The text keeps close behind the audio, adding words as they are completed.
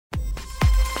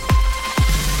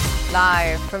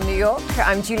Live from New York,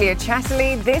 I'm Julia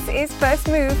Chatterley. This is First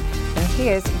Move, and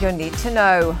here's your need to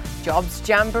know. Jobs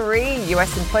jamboree,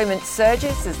 US employment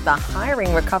surges as the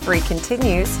hiring recovery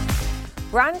continues.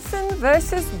 Branson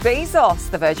versus Bezos,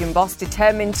 the Virgin boss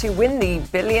determined to win the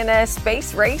billionaire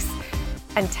space race.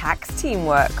 And tax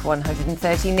teamwork,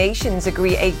 130 nations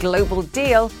agree a global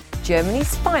deal.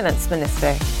 Germany's finance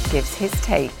minister gives his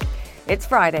take. It's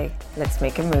Friday, let's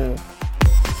make a move.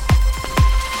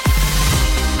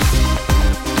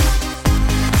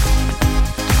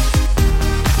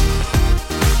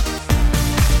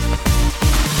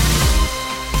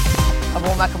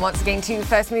 Welcome once again to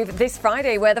First Move this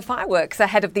Friday, where the fireworks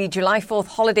ahead of the July 4th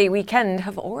holiday weekend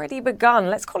have already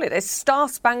begun. Let's call it a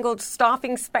star-spangled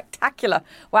staffing spectacular.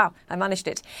 Wow, I managed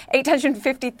it.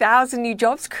 850,000 new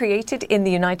jobs created in the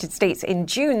United States in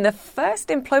June, the first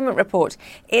employment report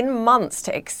in months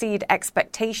to exceed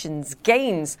expectations.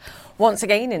 Gains once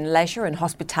again in leisure and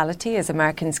hospitality as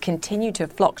Americans continue to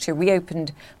flock to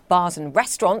reopened bars and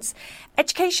restaurants.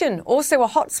 Education, also a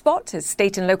hot spot as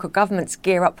state and local governments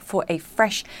gear up for a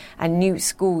fresh and new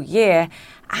school year.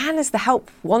 And as the help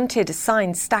wanted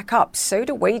signs stack up, so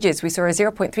do wages. We saw a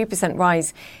 0.3%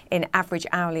 rise in average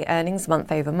hourly earnings month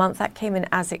over month. That came in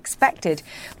as expected.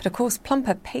 But of course,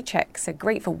 plumper paychecks are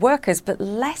great for workers, but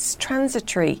less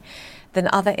transitory than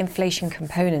other inflation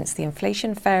components. The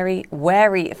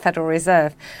inflation-wary Federal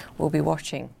Reserve will be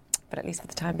watching. But at least for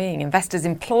the time being, investors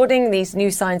applauding these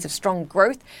new signs of strong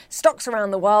growth. Stocks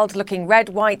around the world looking red,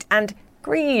 white and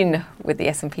green, with the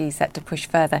S&P set to push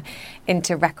further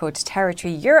into record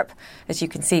territory. Europe, as you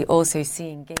can see, also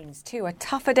seeing gains too. A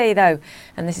tougher day, though,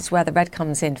 and this is where the red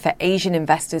comes in for Asian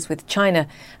investors, with China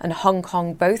and Hong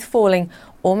Kong both falling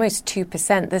almost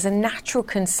 2%. There's a natural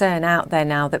concern out there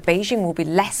now that Beijing will be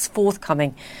less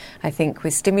forthcoming, I think,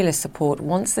 with stimulus support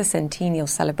once the centennial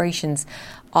celebrations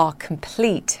are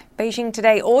complete. Beijing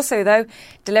today also, though,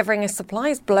 delivering a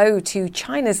surprise blow to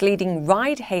China's leading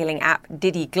ride-hailing app,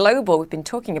 Didi Global. We've been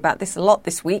talking about this a lot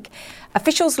this week.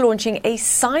 Officials launching a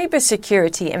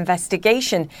cybersecurity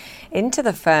investigation into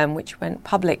the firm, which went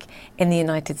public in the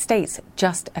United States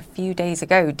just a few days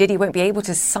ago. Didi won't be able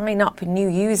to sign up new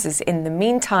users in the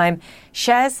meantime.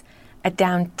 Shares are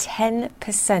down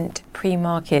 10%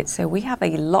 pre-market. So we have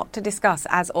a lot to discuss.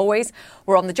 As always,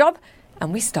 we're on the job,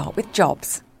 and we start with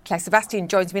jobs. Claire Sebastian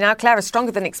joins me now. Claire, a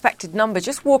stronger than expected number.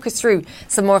 Just walk us through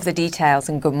some more of the details,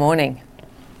 and good morning.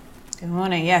 Good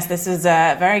morning. Yes, this is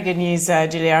very good news,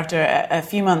 Julia, after a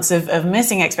few months of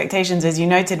missing expectations. As you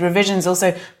noted, revisions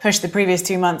also pushed the previous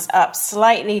 2 months up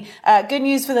slightly. Good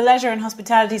news for the leisure and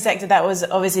hospitality sector. That was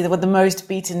obviously the most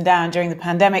beaten down during the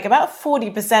pandemic. About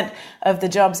 40% of the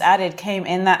jobs added came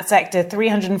in that sector,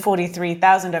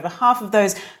 343,000. Over half of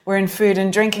those were in food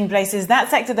and drinking places. That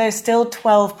sector, though, still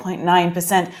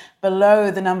 12.9% below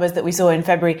the numbers that we saw in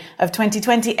February of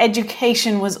 2020.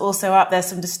 Education was also up. There's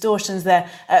some distortions there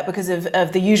because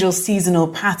of the usual seasonal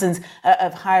patterns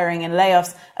of hiring and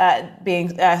layoffs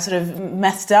being sort of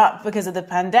messed up because of the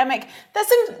pandemic. There's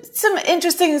some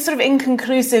interesting sort of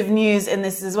inconclusive news in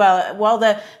this as well. While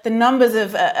the numbers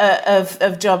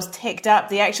of jobs ticked up,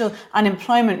 the actual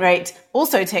unemployment rate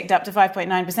also ticked up to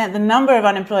 5.9%. The number of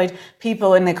unemployed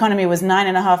people in the economy was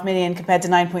 9.5 million compared to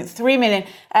 9.3 million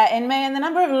in May. And the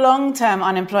number of long-term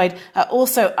unemployed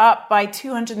also up by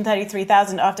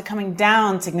 233,000 after coming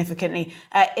down significantly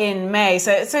in May.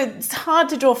 So it's hard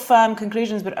to draw firm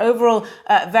conclusions, but overall,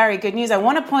 very good news. I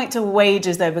want to point to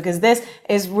wages, though, because this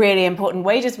is really important.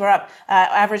 Wages were up,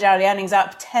 average hourly earnings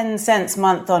up 10 cents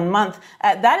month on month.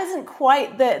 That isn't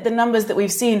quite the numbers that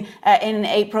we've seen in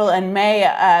April and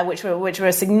May, which were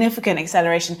a significant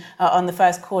acceleration on the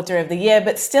first quarter of the year.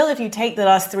 But still, if you take the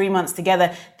last 3 months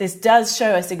together, this does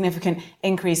show a significant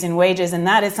increase in wages. And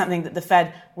that is something that the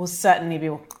Fed will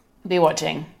certainly be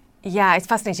watching. Yeah, it's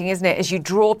fascinating, isn't it? As you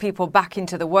draw people back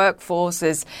into the workforce,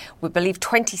 as we believe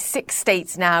 26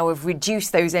 states now have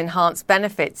reduced those enhanced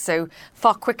benefits. So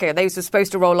far quicker. Those were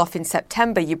supposed to roll off in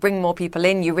September. You bring more people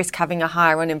in, you risk having a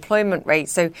higher unemployment rate.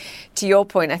 So to your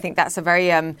point, I think that's a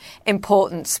very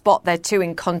important spot there too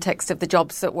in context of the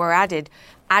jobs that were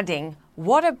adding.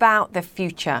 What about the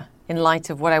future? In light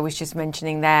of what I was just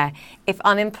mentioning there, if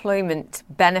unemployment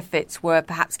benefits were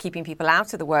perhaps keeping people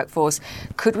out of the workforce,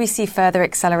 could we see further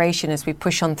acceleration as we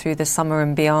push on through the summer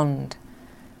and beyond?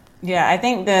 Yeah, I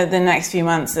think the next few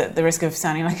months, at the risk of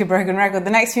sounding like a broken record,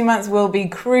 the next few months will be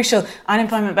crucial.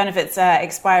 Unemployment benefits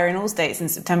expire in all states in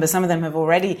September. Some of them have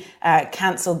already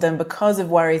cancelled them because of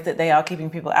worries that they are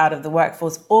keeping people out of the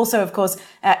workforce. Also, of course,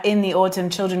 in the autumn,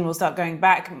 children will start going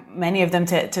back, many of them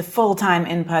to full-time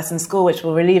in-person school, which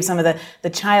will relieve some of the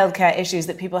childcare issues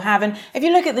that people have. And if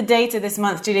you look at the data this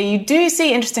month, Julia, you do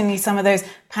see, interestingly, some of those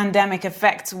pandemic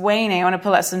effects waning. I want to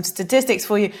pull out some statistics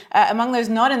for you. Among those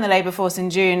not in the labour force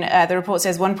in June, the report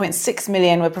says 1.6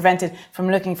 million were prevented from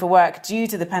looking for work due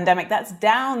to the pandemic. That's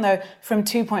down, though, from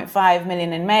 2.5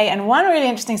 million in May. And one really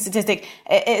interesting statistic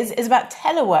is about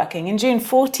teleworking. In June,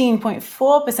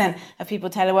 14.4% of people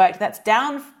teleworked. That's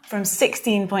down from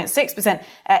 16.6%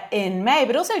 in May,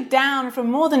 but also down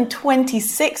from more than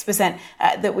 26%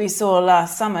 that we saw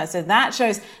last summer. So that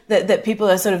shows that people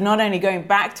are sort of not only going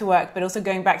back to work, but also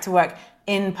going back to work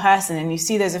in person, and you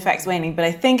see those effects waning. But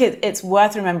I think it's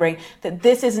worth remembering that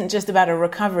this isn't just about a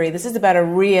recovery. This is about a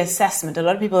reassessment. A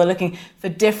lot of people are looking for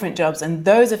different jobs, and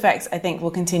those effects, I think,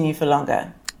 will continue for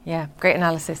longer. Yeah, great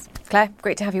analysis. Claire,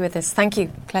 great to have you with us. Thank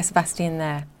you, Claire Sebastian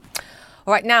there.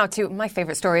 All right, now to my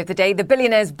favourite story of the day. The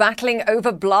billionaires battling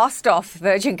over blast-off.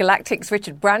 Virgin Galactic's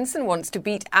Richard Branson wants to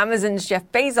beat Amazon's Jeff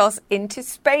Bezos into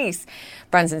space.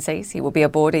 Branson says he will be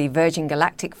aboard a Virgin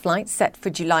Galactic flight set for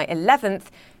July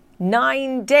 11th,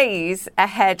 9 days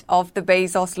ahead of the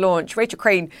Bezos launch. Rachel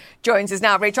Crane joins us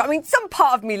now. Rachel, I mean, some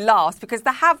part of me laughs because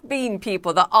there have been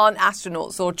people that aren't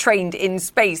astronauts or trained in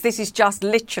space. This is just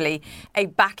literally a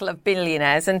battle of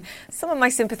billionaires. And some of my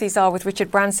sympathies are with Richard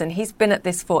Branson. He's been at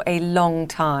this for a long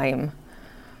time.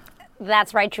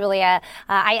 That's right, Julia.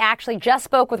 I actually just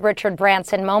spoke with Richard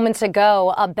Branson moments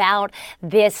ago about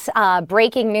this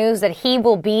breaking news that he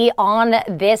will be on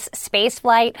this space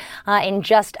flight in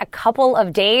just a couple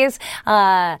of days.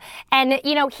 And,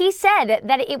 you know, he said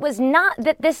that it was not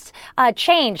that this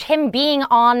change, him being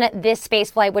on this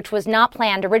space flight, which was not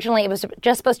planned. Originally, it was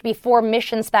just supposed to be 4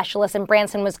 mission specialists, and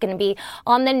Branson was going to be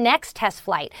on the next test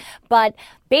flight. But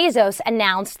Bezos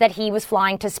announced that he was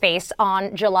flying to space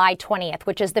on July 20th,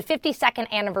 which is the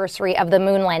 52nd anniversary of the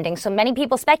moon landing. So many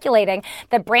people speculating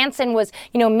that Branson was,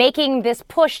 making this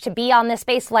push to be on this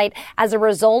space flight as a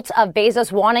result of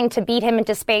Bezos wanting to beat him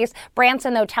into space.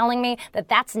 Branson, though, telling me that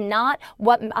that's not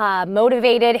what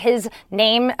motivated his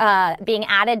name being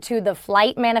added to the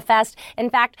flight manifest. In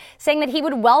fact, saying that he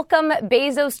would welcome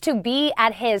Bezos to be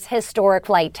at his historic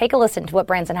flight. Take a listen to what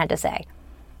Branson had to say.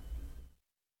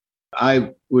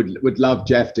 I would love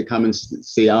Jeff to come and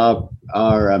see our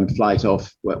flight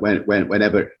off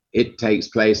whenever it takes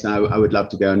place. And I would love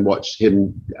to go and watch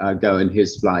him go in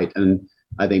his flight. And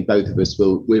I think both of us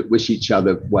will wish each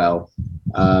other well.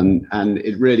 And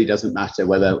it really doesn't matter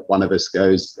whether one of us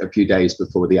goes a few days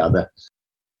before the other.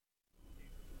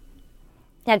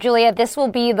 Now, Julia, this will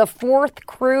be the 4th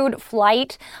crewed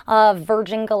flight of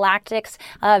Virgin Galactic's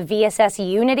VSS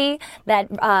Unity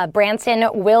that Branson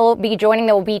will be joining.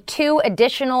 There will be 2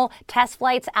 additional test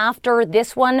flights after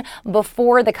this one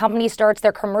before the company starts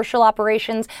their commercial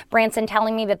operations. Branson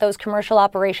telling me that those commercial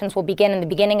operations will begin in the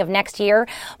beginning of next year.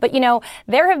 But,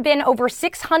 there have been over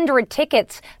 600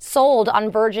 tickets sold on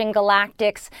Virgin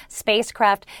Galactic's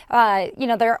spacecraft.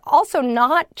 They're also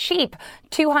not cheap.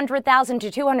 $200,000 to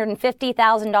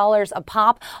 $250,000 a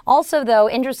pop. Also, though,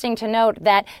 interesting to note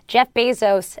that Jeff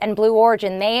Bezos and Blue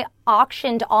Origin, they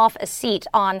auctioned off a seat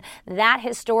on that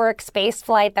historic space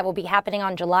flight that will be happening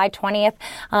on July 20th,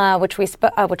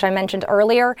 which I mentioned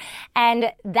earlier.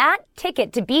 And that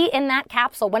ticket to be in that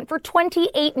capsule went for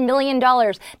 $28 million.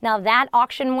 Now, that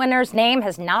auction winner's name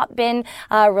has not been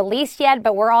released yet,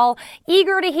 but we're all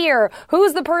eager to hear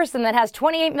who's the person that has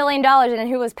 $28 million and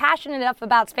who is passionate enough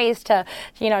about space to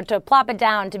plop it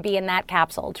down to be in that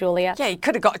capsule. Julia? Yeah, you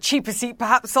could have got a cheaper seat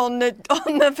perhaps on the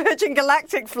Virgin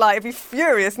Galactic flight. I'd be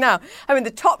furious now. I mean, the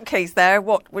top case there,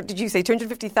 what did you say?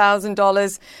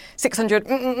 $250,000,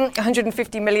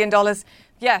 $150 million.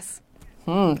 Yes.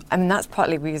 I mean, that's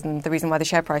partly the reason why the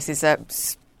share price is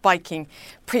spiking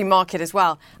pre-market as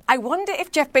well. I wonder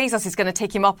if Jeff Bezos is going to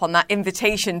take him up on that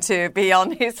invitation to be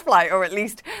on his flight, or at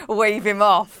least wave him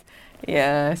off.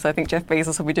 Yes, I think Jeff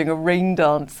Bezos will be doing a rain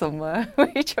dance somewhere.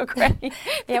 Rachel Gray.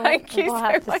 Thank you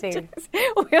so much.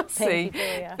 We'll see.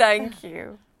 Thank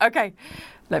you. Okay,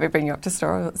 let me bring you up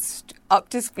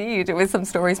to speed with some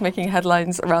stories making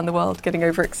headlines around the world, getting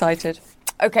overexcited.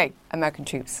 Okay, American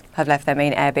troops have left their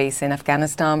main airbase in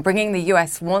Afghanistan, bringing the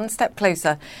US one step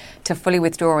closer to fully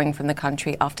withdrawing from the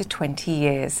country after 20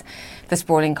 years. The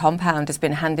sprawling compound has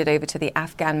been handed over to the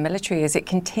Afghan military as it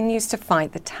continues to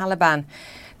fight the Taliban.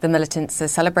 The militants are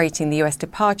celebrating the US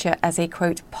departure as a,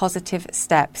 quote, positive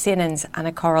step. CNN's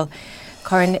Anna Corral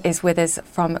Corinne is with us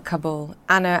from Kabul.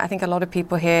 Anna, I think a lot of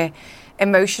people here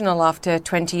emotional after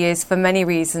 20 years for many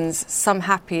reasons. Some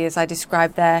happy, as I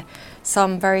described there,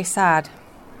 some very sad.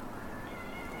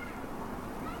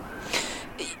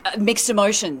 Mixed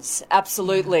emotions,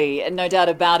 absolutely, no doubt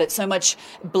about it. So much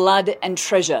blood and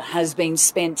treasure has been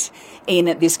spent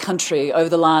in this country over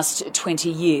the last 20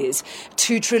 years.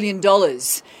 $2 trillion,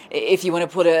 if you want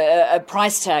to put a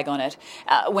price tag on it.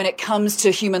 When it comes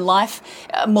to human life,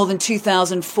 more than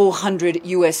 2,400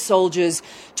 US soldiers,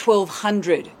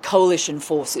 1,200 coalition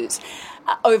forces,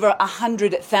 over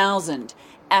 100,000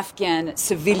 Afghan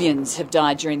civilians have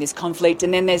died during this conflict,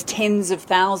 and then there's tens of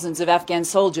thousands of Afghan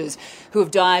soldiers who have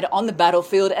died on the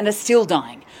battlefield and are still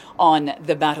dying on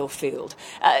the battlefield.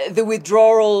 The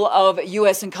withdrawal of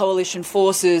US and coalition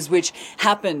forces, which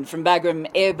happened from Bagram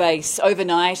Air Base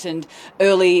overnight and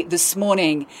early this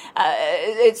morning,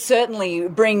 it certainly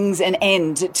brings an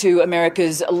end to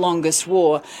America's longest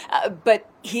war. But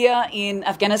here in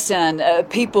Afghanistan,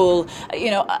 people,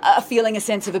 are feeling a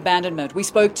sense of abandonment. We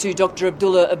spoke to Dr.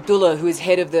 Abdullah, who is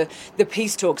head of the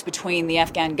peace talks between the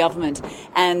Afghan government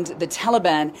and the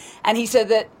Taliban, and he said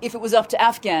that if it was up to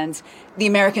Afghans, the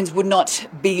Americans would not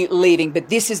be leaving. But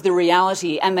this is the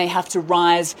reality, and they have to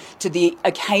rise to the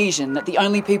occasion, that the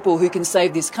only people who can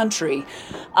save this country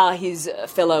are his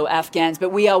fellow Afghans. But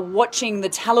we are watching the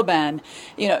Taliban,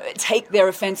 take their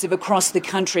offensive across the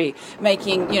country,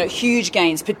 making, huge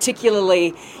gains,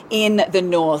 particularly in the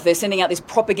north. They're sending out this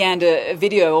propaganda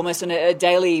video almost on a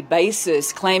daily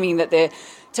basis, claiming that they're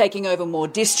taking over more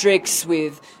districts,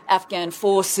 with Afghan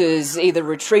forces either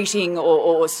retreating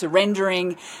or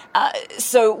surrendering.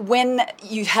 So when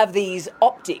you have these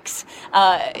optics,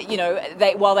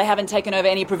 while they haven't taken over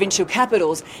any provincial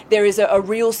capitals, there is a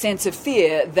real sense of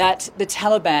fear that the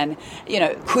Taliban,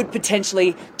 could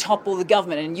potentially topple the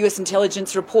government. And US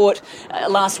intelligence report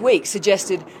last week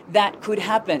suggested that could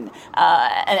happen.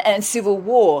 And civil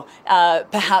war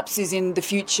perhaps is in the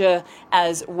future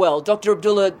as well. Dr.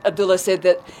 Abdullah said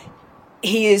that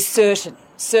he is certain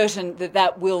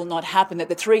that will not happen, that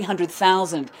the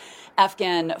 300,000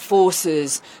 Afghan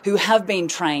forces who have been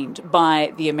trained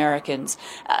by the Americans,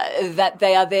 that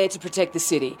they are there to protect the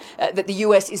city, that the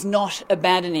US is not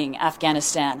abandoning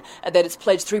Afghanistan, that it's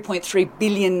pledged $3.3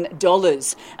 billion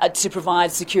to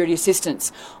provide security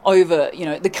assistance over,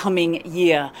 the coming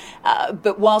year.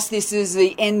 But whilst this is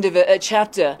the end of a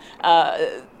chapter,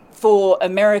 for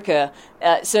America,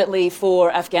 certainly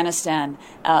for Afghanistan,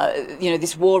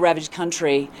 this war-ravaged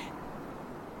country,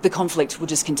 the conflict will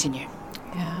just continue.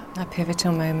 Yeah, a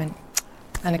pivotal moment.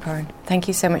 Anna Corin, thank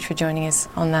you so much for joining us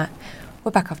on that.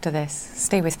 We're back after this.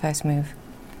 Stay with First Move.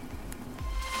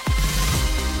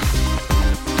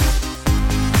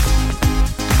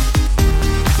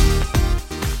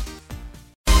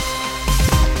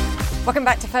 Welcome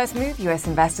back to First Move. US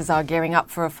investors are gearing up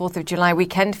for a 4th of July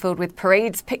weekend filled with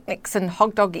parades, picnics and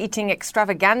hot dog eating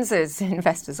extravaganzas.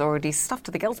 Investors already stuffed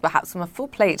to the gills perhaps from a full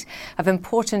plate of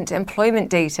important employment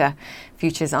data.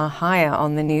 Futures are higher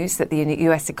on the news that the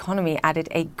US economy added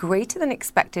a greater than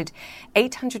expected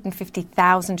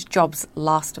 850,000 jobs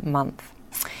last month.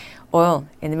 Oil,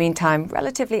 in the meantime,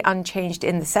 relatively unchanged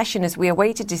in the session as we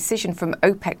await a decision from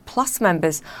OPEC Plus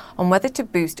members on whether to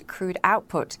boost crude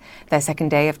output. Their second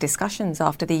day of discussions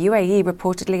after the UAE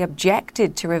reportedly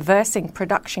objected to reversing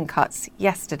production cuts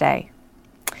yesterday.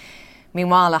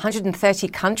 Meanwhile, 130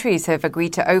 countries have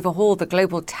agreed to overhaul the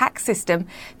global tax system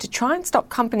to try and stop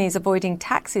companies avoiding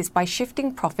taxes by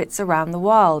shifting profits around the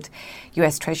world.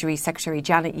 US Treasury Secretary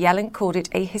Janet Yellen called it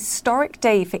a historic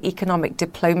day for economic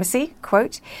diplomacy.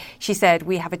 Quote, she said,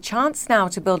 "We have a chance now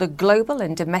to build a global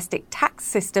and domestic tax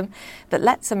system that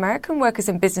lets American workers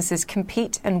and businesses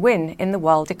compete and win in the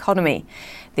world economy."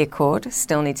 The accord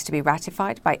still needs to be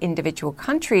ratified by individual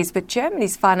countries, but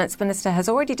Germany's finance minister has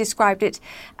already described it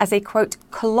as a, quote,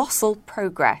 colossal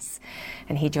progress.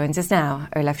 And he joins us now.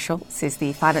 Olaf Scholz is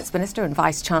the finance minister and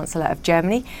vice chancellor of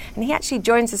Germany, and he actually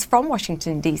joins us from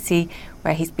Washington, D.C.,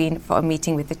 where he's been for a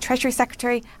meeting with the Treasury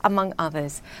Secretary, among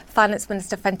others. Finance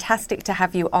Minister, fantastic to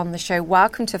have you on the show.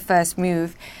 Welcome to First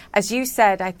Move. As you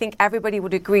said, I think everybody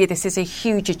would agree this is a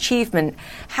huge achievement.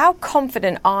 How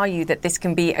confident are you that this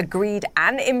can be agreed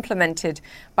and implemented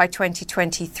by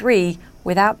 2023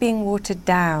 without being watered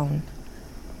down?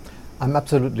 I'm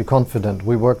absolutely confident.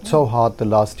 We worked so hard the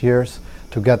last years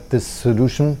to get this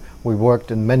solution. We worked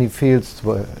in many fields,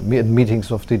 in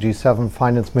meetings of the G7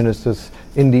 finance ministers,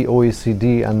 in the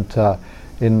OECD and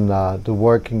in the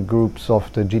working groups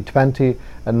of the G20.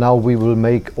 And now we will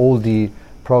make all the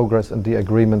progress and the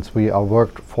agreements we are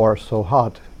worked for so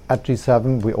hard. at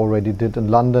G7, we already did in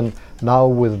London, now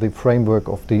with the framework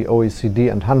of the OECD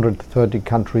and 130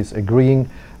 countries agreeing,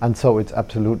 and so it's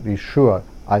absolutely sure.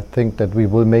 I think that we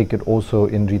will make it also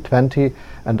in G20,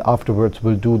 and afterwards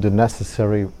we'll do the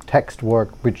necessary text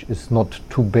work, which is not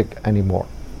too big anymore.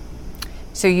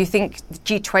 So you think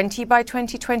G20 by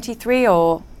 2023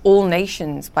 or all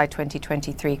nations by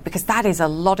 2023? Because that is a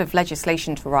lot of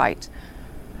legislation to write.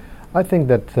 I think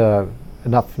that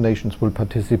enough nations will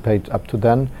participate up to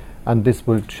then, and this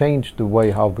will change the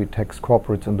way how we tax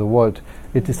corporates in the world.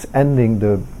 It is ending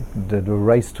the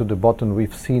race to the bottom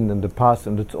we've seen in the past,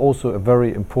 and it's also a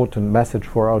very important message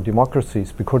for our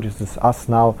democracies, because it is us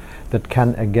now that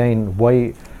can again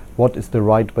weigh what is the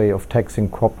right way of taxing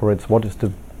corporates, what is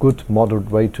the good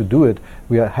moderate way to do it.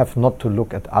 We have not to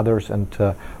look at others and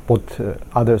what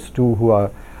others do who are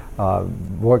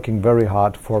working very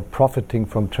hard for profiting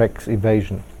from tax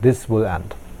evasion. This will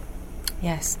end.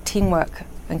 Yes, teamwork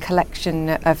and collection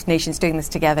of nations doing this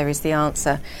together is the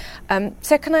answer.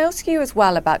 So can I ask you as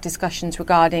well about discussions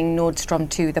regarding Nord Stream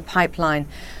 2, the pipeline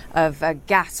of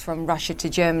gas from Russia to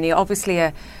Germany? Obviously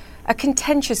a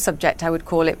contentious subject, I would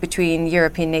call it, between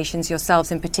European nations, yourselves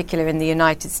in particular in the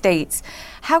United States.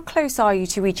 How close are you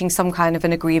to reaching some kind of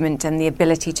an agreement and the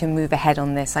ability to move ahead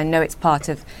on this? I know it's part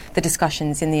of the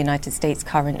discussions in the United States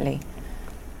currently.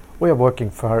 We are working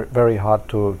very hard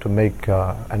to make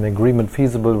an agreement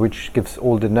feasible, which gives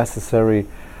all the necessary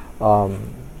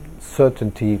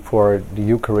certainty for the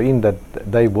Ukraine that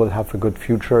they will have a good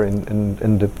future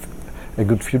a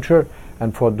good future.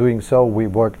 And for doing so, we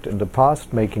worked in the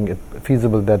past, making it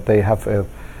feasible that they have a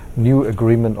new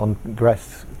agreement on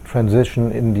gas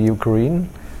transition in the Ukraine.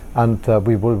 And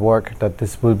we will work that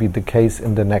this will be the case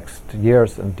in the next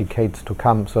years and decades to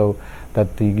come, so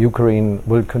that the Ukraine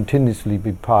will continuously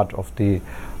be part of the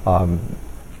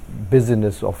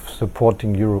business of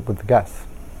supporting Europe with gas.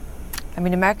 I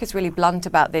mean, America's really blunt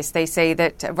about this. They say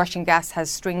that Russian gas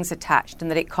has strings attached and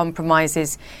that it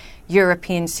compromises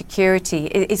European security.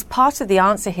 Is part of the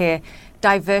answer here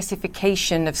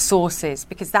diversification of sources?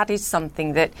 Because that is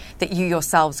something that you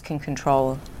yourselves can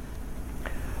control.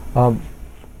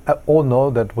 All know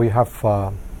that we have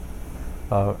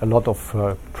a lot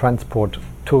of transport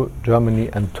to Germany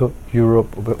and to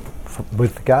Europe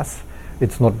with gas.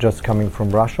 It's not just coming from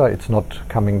Russia. It's not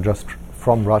coming just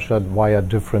from Russia via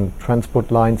different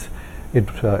transport lines. It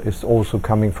is also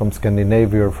coming from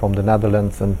Scandinavia, from the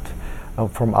Netherlands, and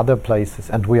from other places.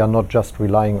 And we are not just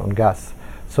relying on gas.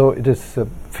 So it is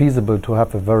feasible to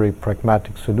have a very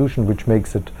pragmatic solution, which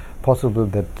makes it possible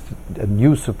that a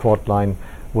new support line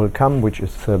will come, which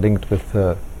is linked with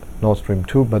Nord Stream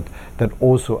 2, but that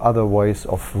also other ways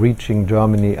of reaching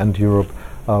Germany and Europe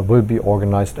will be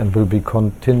organized and will be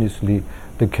continuously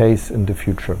the case in the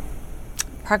future.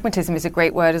 Pragmatism is a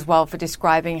great word as well for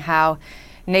describing how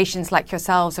nations like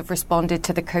yourselves have responded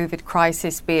to the COVID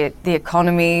crisis, be it the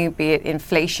economy, be it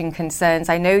inflation concerns.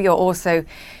 I know you're also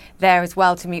there as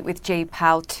well to meet with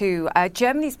J-PAL too.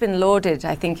 Germany's been lauded,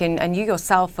 I think, and you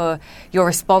yourself for your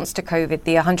response to COVID,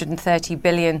 the 130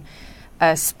 billion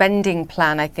spending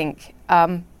plan, I think.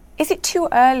 Is it too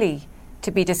early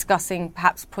to be discussing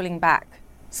perhaps pulling back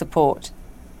support,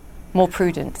 more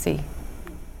prudency?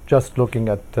 Just looking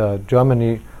at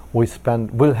Germany,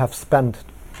 will have spent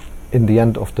in the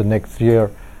end of the next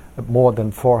year more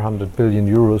than 400 billion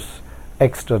euros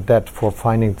extra debt for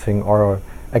financing our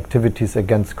activities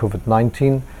against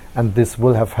COVID-19, and this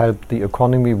will have helped the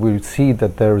economy. We'll see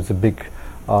that there is a big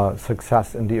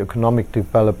success in the economic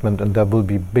development, and there will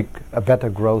be a better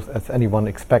growth as anyone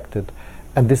expected.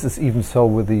 And this is even so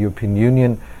with the European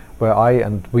Union,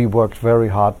 where we worked very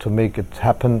hard to make it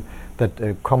happen, that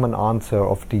a common answer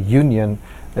of the Union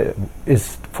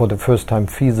is for the first time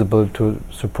feasible to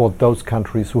support those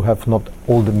countries who have not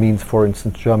all the means, for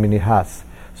instance, Germany has.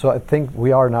 So I think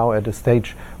we are now at a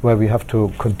stage where we have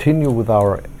to continue with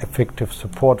our effective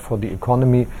support for the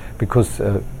economy, because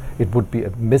it would be a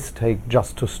mistake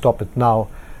just to stop it now.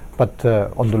 But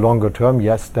on the longer term,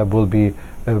 yes, there will be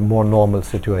a more normal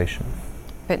situation.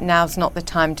 But now's not the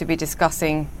time to be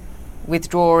discussing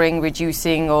withdrawing,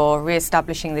 reducing or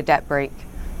re-establishing the debt brake?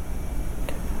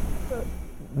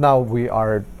 Now we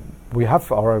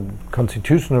have our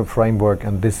constitutional framework,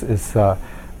 and this is the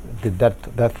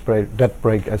debt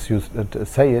brake, as you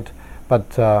say it,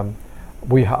 but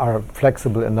we are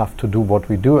flexible enough to do what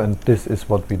we do, and this is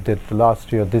what we did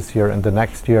last year, this year and the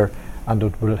next year, and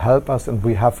it will help us. And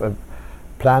we have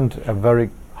planned a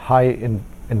very high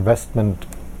investment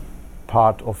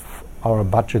part of our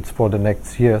budgets for the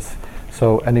next years,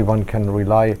 so anyone can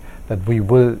rely that we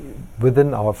will,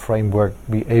 within our framework,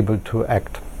 be able to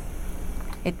act.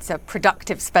 It's a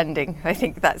productive spending. I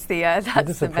think that's the message. It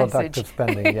is a productive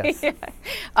spending, yes.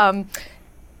 Yeah.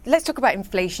 Let's talk about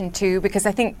inflation too, because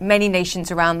I think many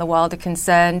nations around the world are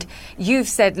concerned. You've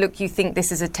said, look, you think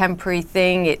this is a temporary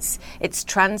thing, it's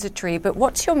transitory, but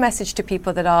what's your message to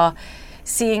people that are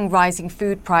seeing rising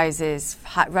food prices,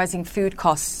 rising food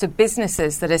costs, to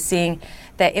businesses that are seeing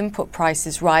their input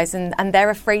prices rise and they're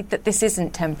afraid that this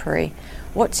isn't temporary?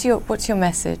 What's your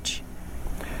message?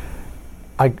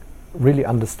 I really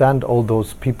understand all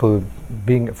those people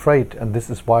being afraid, and this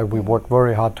is why we work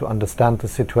very hard to understand the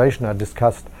situation. I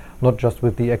discussed not just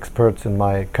with the experts in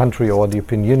my country or the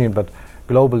European Union, but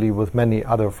globally with many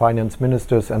other finance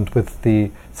ministers and with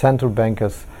the central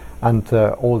bankers and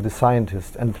all the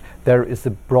scientists. And there is a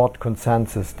broad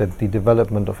consensus that the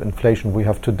development of inflation we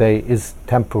have today is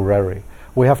temporary.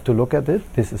 We have to look at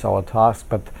it. This is our task,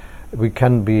 but we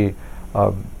can be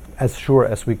as sure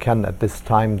as we can at this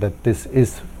time that this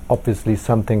is obviously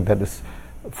something that is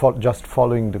just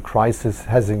following the crisis,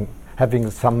 having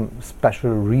some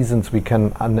special reasons we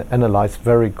can analyze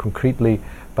very concretely,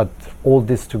 but all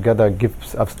this together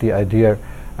gives us the idea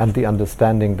and the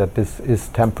understanding that this is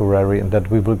temporary and that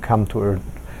we will come to a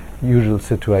usual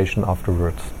situation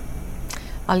afterwards.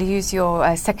 I'll use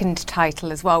your second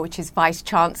title as well, which is Vice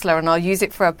Chancellor, and I'll use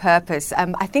it for a purpose.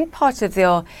 I think part of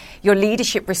your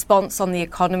leadership response on the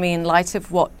economy in light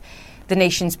of what the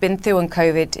nation's been through on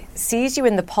COVID sees you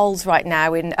in the polls right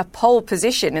now in a pole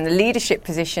position, in the leadership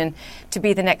position, to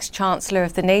be the next Chancellor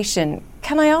of the nation.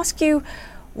 Can I ask you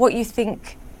what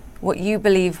you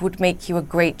believe would make you a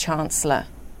great Chancellor?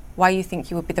 Why you think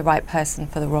you would be the right person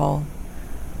for the role?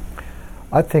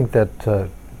 I think that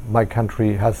my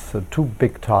country has two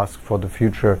big tasks for the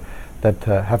future that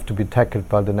have to be tackled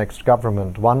by the next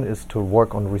government. One is to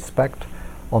work on respect,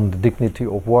 on the dignity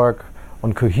of work,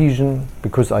 on cohesion,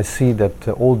 because I see that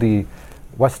all the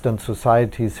Western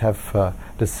societies have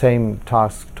the same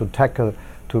task to tackle,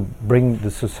 to bring the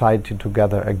society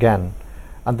together again.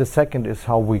 And the second is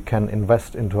how we can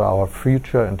invest into our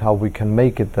future and how we can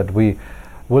make it that we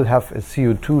will have a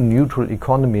CO2 neutral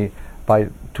economy by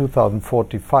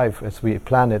 2045 as we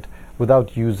plan it,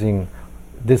 without using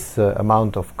this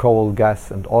amount of coal, gas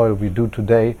and oil we do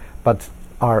today, but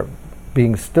are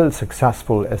being still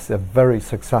successful as a very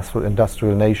successful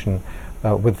industrial nation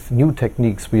with new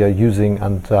techniques we are using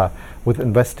and with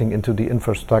investing into the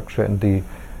infrastructure and the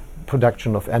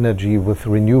production of energy with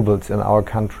renewables in our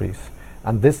countries.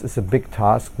 And this is a big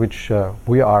task which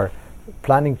we are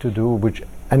planning to do, which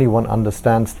anyone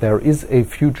understands there is a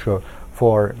future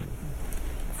for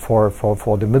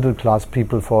the middle class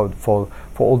people, for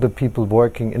all the people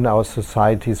working in our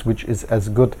societies, which is as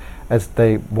good as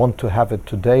they want to have it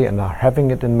today and are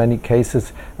having it in many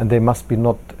cases, and they must be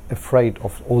not afraid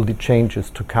of all the changes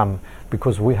to come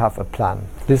because we have a plan.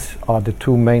 These are the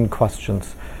two main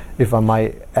questions. If I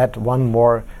might add one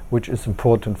more, which is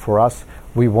important for us,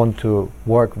 we want to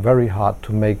work very hard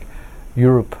to make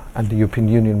Europe and the European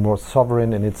Union more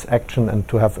sovereign in its action and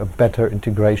to have a better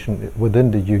integration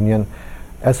within the Union.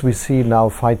 As we see now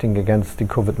fighting against the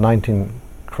COVID-19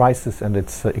 crisis and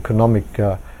its economic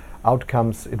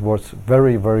outcomes, it was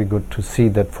very, very good to see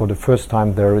that for the first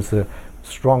time there is a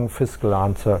strong fiscal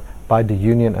answer by the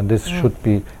Union, and this should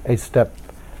be a step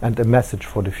and a message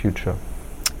for the future.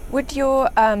 Would your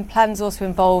plans also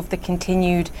involve the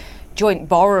continued joint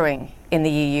borrowing in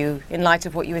the EU in light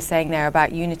of what you were saying there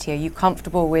about unity? Are you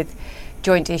comfortable with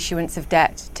joint issuance of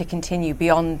debt to continue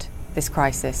beyond this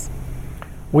crisis?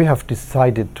 We have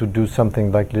decided to do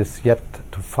something like this yet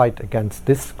to fight against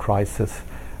this crisis,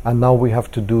 and now we have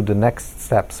to do the next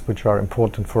steps which are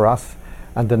important for us.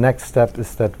 And the next step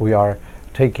is that we are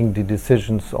taking the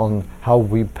decisions on how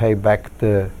we pay back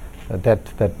the debt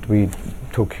that we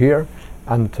took here,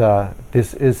 and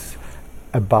this is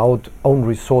about own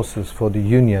resources for the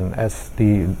Union, as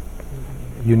the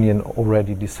Union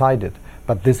already decided.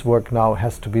 But this work now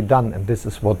has to be done, and this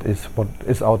is what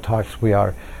is our task we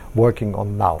are working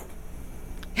on now.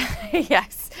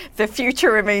 Yes, the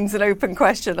future remains an open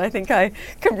question. I think I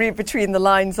can read between the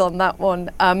lines on that one.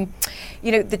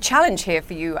 The challenge here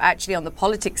for you actually on the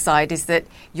politics side is that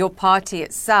your party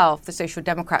itself, the Social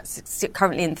Democrats, sit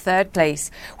currently in third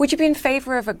place. Would you be in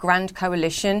favour of a grand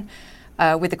coalition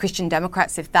with the Christian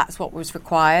Democrats if that's what was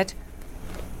required?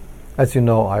 As you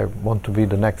know, I want to be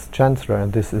the next Chancellor,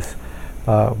 and this is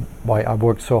why I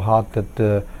work so hard that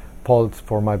the polls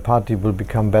for my party will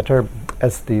become better,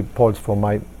 as the polls for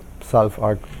myself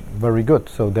are very good.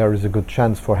 So there is a good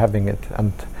chance for having it,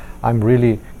 and I'm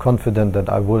really confident that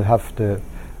I will have the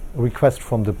request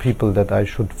from the people that I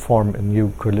should form a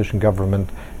new coalition government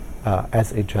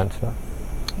as a Chancellor.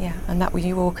 Yeah, and that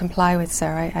you will comply with,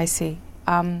 sir, I see.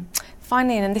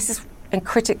 Finally, and this is a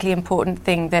critically important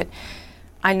thing that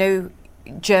I know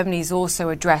Germany's also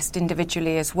addressed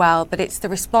individually as well, but it's the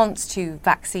response to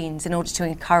vaccines in order to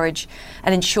encourage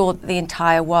and ensure that the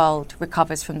entire world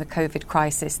recovers from the COVID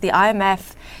crisis. The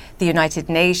IMF, the United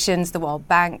Nations, the World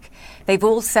Bank, they've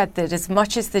all said that as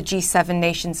much as the G7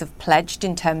 nations have pledged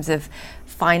in terms of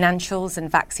financials and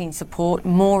vaccine support,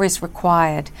 more is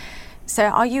required. So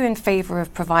are you in favour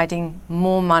of providing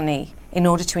more money in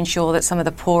order to ensure that some of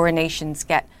the poorer nations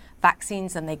get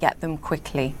vaccines and they get them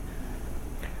quickly?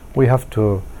 We have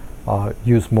to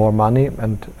use more money,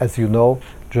 and as you know,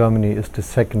 Germany is the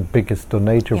second biggest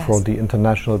donator for the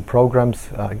international programs,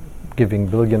 giving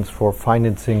billions for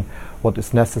financing what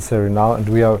is necessary now, and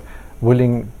we are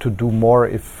willing to do more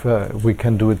if we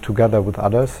can do it together with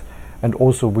others. And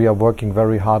also we are working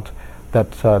very hard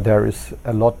that there is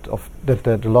a lot of that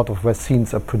a lot of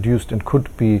vaccines are produced and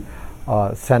could be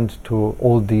sent to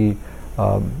all the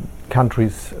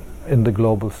countries in the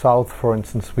global south. For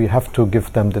instance, we have to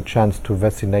give them the chance to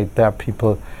vaccinate their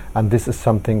people, and this is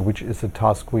something which is a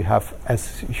task we have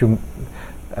as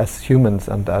humans,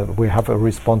 and we have a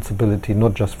responsibility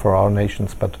not just for our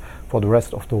nations but for the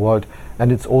rest of the world.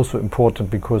 And it's also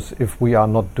important because if we are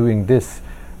not doing this,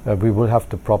 we will have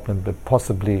the problem that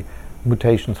possibly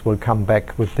mutations will come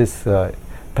back with this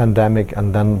pandemic,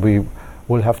 and then we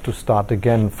will have to start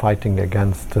again fighting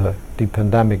against the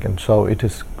pandemic. And so it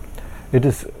is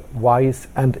wise,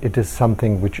 and it is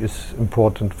something which is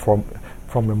important from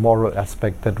a moral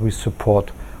aspect, that we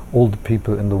support all the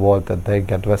people in the world that they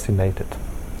get vaccinated.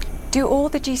 Do all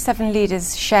the G7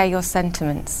 leaders share your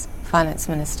sentiments, Finance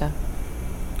Minister?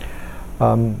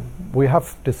 We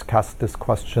have discussed this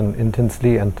question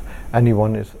intensely, and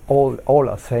all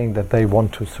are saying that they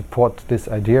want to support this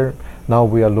idea. Now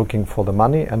we are looking for the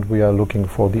money, and we are looking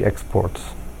for the exports.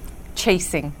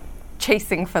 Chasing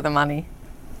for the money.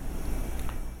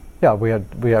 Yeah, we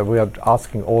are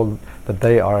asking all that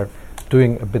they are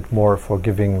doing a bit more for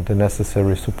giving the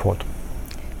necessary support.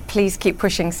 Please keep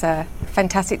pushing, sir.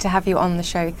 Fantastic to have you on the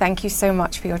show. Thank you so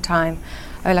much for your time.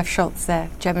 Olaf Scholz there,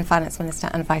 German Finance Minister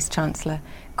and Vice Chancellor.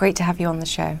 Great to have you on the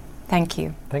show. Thank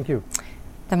you. Thank you.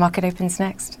 The market opens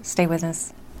next. Stay with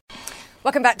us.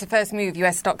 Welcome back to First Move.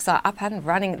 US stocks are up and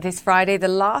running this Friday, the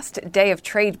last day of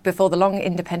trade before the long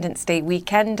Independence Day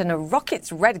weekend, and a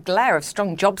rocket's red glare of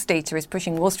strong jobs data is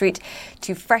pushing Wall Street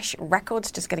to fresh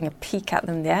records. Just getting a peek at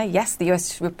them there. Yes, the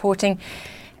US is reporting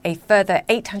a further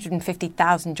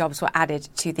 850,000 jobs were added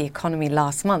to the economy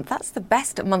last month. That's the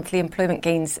best monthly employment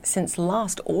gains since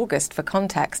last August, for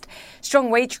context.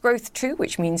 Strong wage growth too,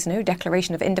 which means no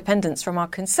declaration of independence from our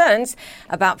concerns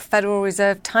about Federal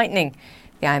Reserve tightening.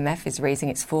 The IMF is raising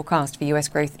its forecast for US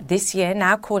growth this year,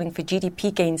 now calling for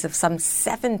GDP gains of some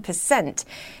 7%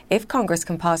 if Congress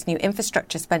can pass new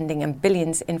infrastructure spending and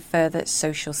billions in further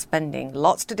social spending.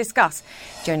 Lots to discuss.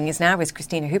 Joining us now is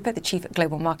Christina Hooper, the Chief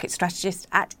Global Market Strategist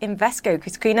at Invesco.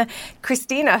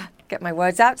 Christina, get my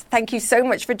words out. Thank you so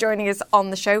much for joining us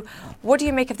on the show. What do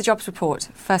you make of the jobs report,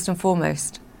 first and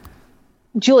foremost?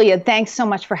 Julia, thanks so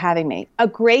much for having me. A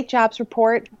great jobs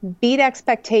report, beat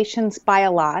expectations by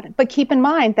a lot, but keep in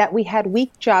mind that we had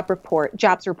weak jobs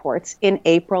reports in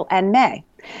April and May.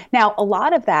 Now, a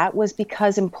lot of that was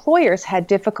because employers had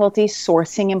difficulty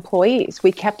sourcing employees.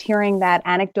 We kept hearing that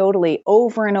anecdotally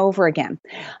over and over again.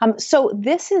 So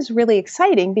this is really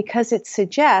exciting because it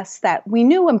suggests that we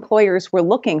knew employers were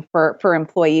looking for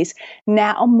employees.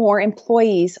 Now more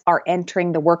employees are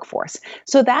entering the workforce.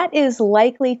 So that is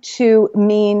likely to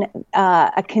mean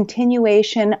a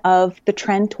continuation of the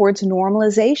trend towards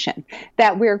normalization,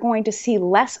 that we're going to see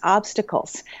less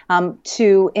obstacles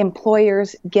to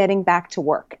employers getting back to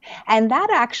work. And that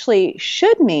actually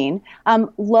should mean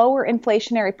lower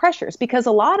inflationary pressures, because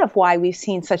a lot of why we've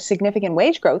seen such significant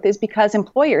wage growth is because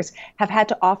employers have had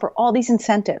to offer all these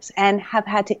incentives and have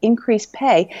had to increase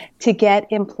pay to get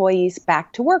employees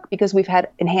back to work, because we've had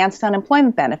enhanced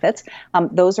unemployment benefits.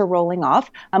 Those are rolling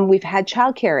off. We've had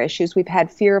childcare issues. We've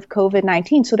had fear of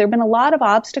COVID-19. So there have been a lot of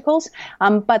obstacles,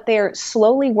 but they're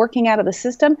slowly working out of the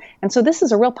system. And so this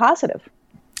is a real positive.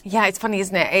 Yeah, it's funny,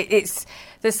 isn't it?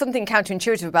 There's something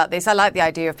counterintuitive about this. I like the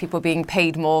idea of people being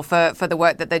paid more for the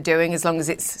work that they're doing, as long as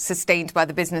it's sustained by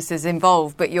the businesses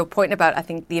involved. But your point about, I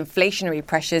think, the inflationary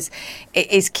pressures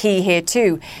is key here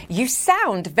too. You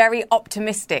sound very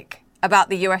optimistic about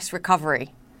the US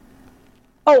recovery.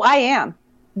 Oh, I am.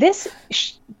 This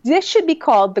should be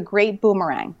called the Great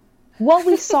Boomerang. What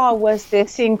we saw was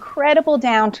this incredible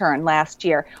downturn last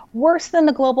year, worse than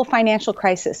the global financial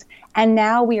crisis. And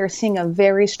now we are seeing a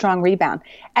very strong rebound.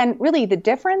 And really the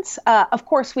difference, of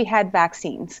course, we had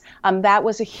vaccines. That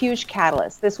was a huge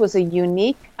catalyst. This was a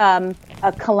unique a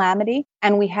calamity.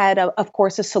 And we had, of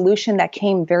course, a solution that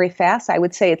came very fast. I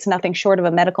would say it's nothing short of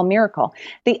a medical miracle.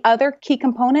 The other key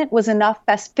component was enough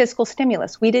fiscal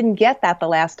stimulus. We didn't get that the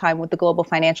last time with the global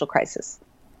financial crisis.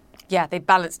 Yeah, they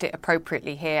balanced it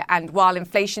appropriately here. And while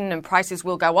inflation and prices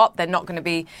will go up, they're not going to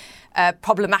be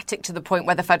problematic to the point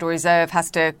where the Federal Reserve has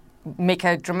to make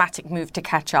a dramatic move to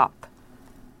catch up.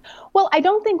 Well, I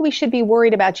don't think we should be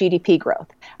worried about GDP growth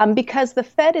because the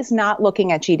Fed is not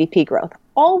looking at GDP growth.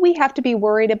 All we have to be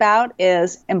worried about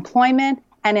is employment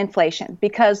and inflation,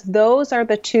 because those are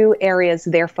the two areas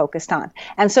they're focused on.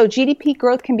 And so GDP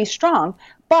growth can be strong,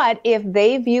 but if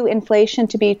they view inflation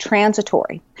to be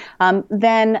transitory,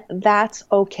 then that's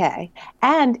okay.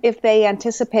 And if they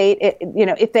anticipate it,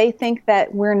 if they think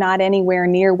that we're not anywhere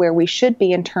near where we should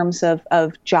be in terms of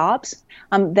jobs,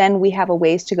 then we have a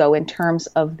ways to go in terms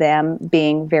of them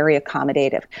being very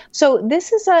accommodative. So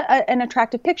this is an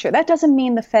attractive picture. That doesn't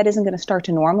mean the Fed isn't going to start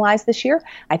to normalize this year.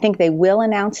 I think they will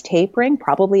announce tapering,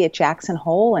 probably at Jackson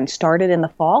Hole, and start it in the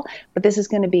fall. But this is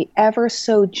going to be ever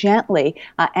so gently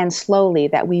and slowly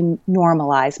that we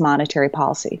normalize monetary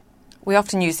policy. We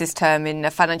often use this term in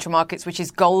financial markets, which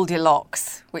is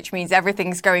Goldilocks, which means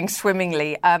everything's going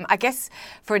swimmingly. I guess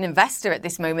for an investor at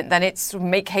this moment, then it's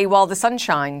make hay while the sun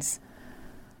shines.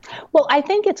 Well, I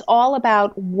think it's all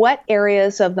about what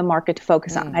areas of the market to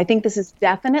focus on. I think this is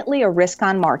definitely a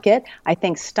risk-on market. I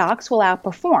think stocks will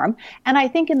outperform. And I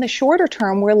think in the shorter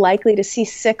term, we're likely to see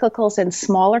cyclicals and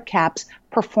smaller caps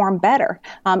perform better,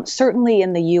 certainly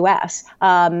in the U.S.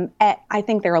 I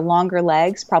think there are longer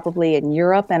legs probably in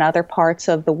Europe and other parts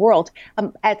of the world.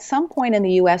 At some point in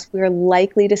the U.S., we're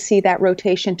likely to see that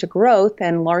rotation to growth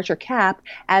and larger cap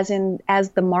as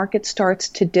the market starts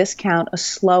to discount a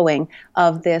slowing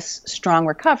of this strong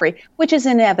recovery, which is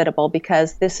inevitable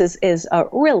because this is a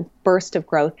real burst of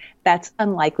growth that's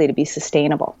unlikely to be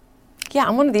sustainable. Yeah,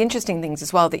 and one of the interesting things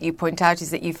as well that you point out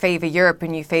is that you favour Europe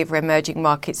and you favour emerging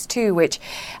markets too, which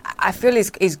I feel is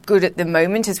good at the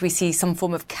moment as we see some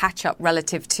form of catch-up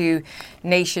relative to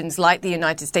nations like the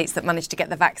United States that managed to get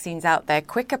the vaccines out there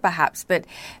quicker perhaps. But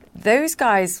those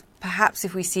guys, perhaps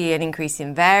if we see an increase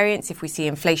in variance, if we see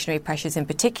inflationary pressures in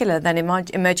particular, then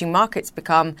emerging markets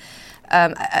become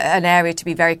an area to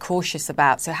be very cautious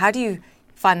about. So how do you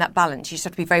find that balance? You just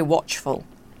have to be very watchful.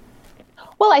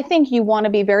 Well, I think you want to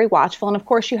be very watchful. And of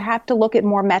course, you have to look at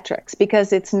more metrics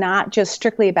because it's not just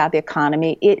strictly about the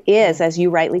economy. It is, as you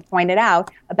rightly pointed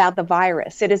out, about the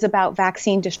virus. It is about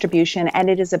vaccine distribution and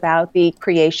it is about the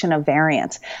creation of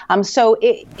variants. So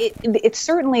it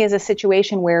certainly is a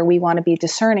situation where we want to be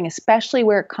discerning, especially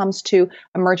where it comes to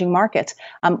emerging markets,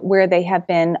 where they have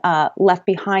been left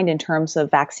behind in terms of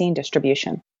vaccine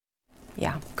distribution.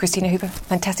 Yeah. Christina Hooper,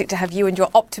 fantastic to have you and your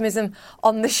optimism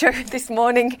on the show this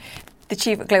morning. The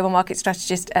Chief Global Market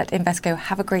Strategist at Invesco.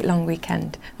 Have a great long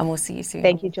weekend and we'll see you soon.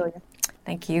 Thank you, Julia.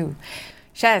 Thank you.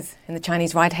 Shares in the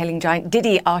Chinese ride-hailing giant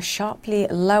Didi are sharply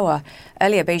lower.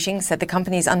 Earlier, Beijing said the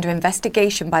company is under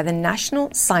investigation by the National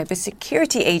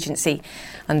Cybersecurity Agency.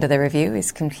 Until the review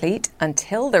is complete,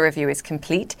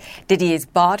 Didi is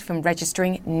barred from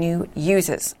registering new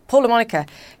users. Paula Monica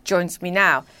joins me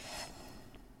now.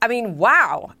 I mean,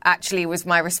 wow, actually was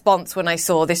my response when I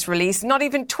saw this release. Not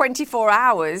even 24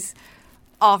 hours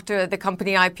after the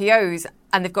company IPOs,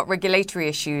 and they've got regulatory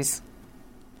issues.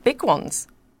 Big ones.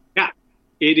 Yeah,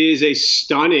 it is a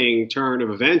stunning turn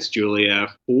of events, Julia,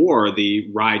 for the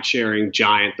ride-sharing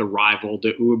giant, the rival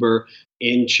to Uber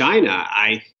in China.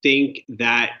 I think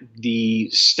that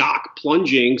the stock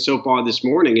plunging so far this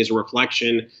morning is a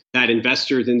reflection that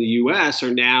investors in the U.S.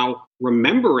 are now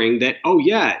remembering that, oh,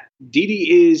 yeah,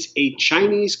 Didi is a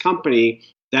Chinese company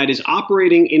that is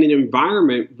operating in an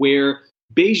environment where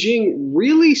Beijing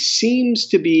really seems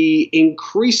to be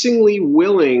increasingly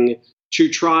willing to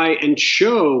try and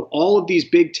show all of these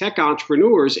big tech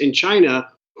entrepreneurs in China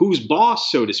who's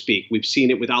boss, so to speak. We've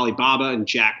seen it with Alibaba and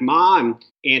Jack Ma and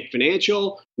Ant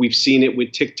Financial. We've seen it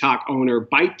with TikTok owner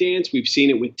ByteDance. We've seen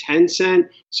it with Tencent.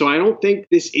 So I don't think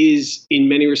this is, in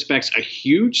many respects, a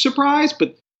huge surprise,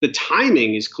 but the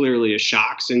timing is clearly a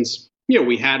shock since,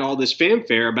 we had all this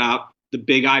fanfare about the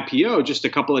big IPO just a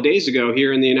couple of days ago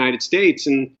here in the United States.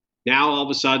 And now all of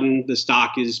a sudden the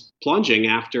stock is plunging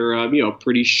after, a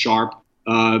pretty sharp,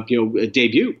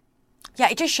 debut. Yeah,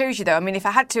 it just shows you, though. I mean, if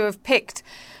I had to have picked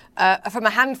from a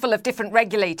handful of different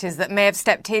regulators that may have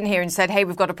stepped in here and said, hey,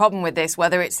 we've got a problem with this,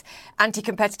 whether it's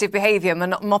anti-competitive behaviour,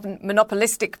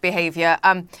 monopolistic behaviour,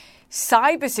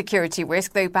 cybersecurity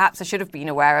risk, though perhaps I should have been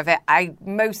aware of it. I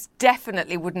most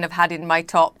definitely wouldn't have had in my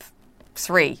top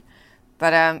 3.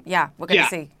 But we're going to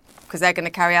see, because they're going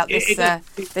to carry out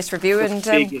this review.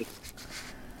 And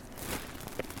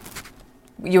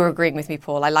you're agreeing with me,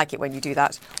 Paul. I like it when you do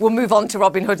that. We'll move on to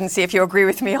Robinhood and see if you agree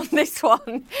with me on this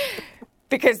one.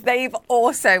 Because they've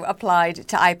also applied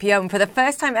to IPO. And for the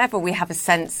first time ever, we have a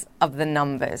sense of the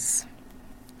numbers.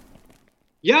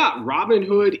 Yeah,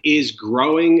 Robinhood is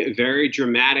growing very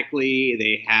dramatically.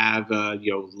 They have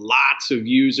lots of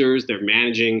users. They're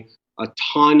managing a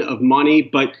ton of money.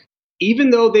 But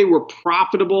even though they were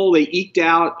profitable, they eked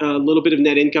out a little bit of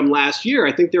net income last year.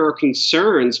 I think there are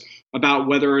concerns about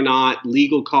whether or not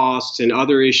legal costs and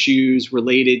other issues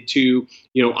related to,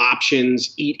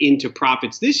 options eat into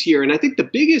profits this year. And I think the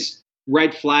biggest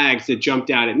red flags that jumped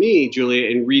out at me, Julia,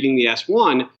 in reading the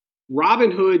S1,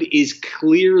 Robinhood is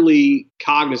clearly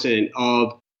cognizant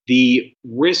of the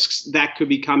risks that could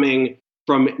be coming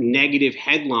from negative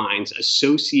headlines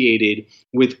associated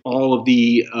with all of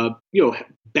the,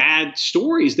 bad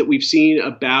stories that we've seen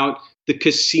about the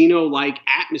casino-like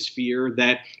atmosphere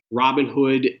that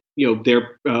Robinhood,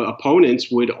 their opponents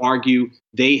would argue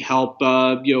they help,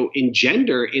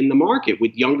 engender in the market,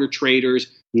 with younger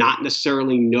traders not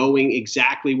necessarily knowing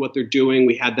exactly what they're doing.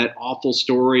 We had that awful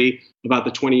story about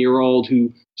the 20-year-old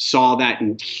who saw that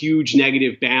huge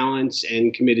negative balance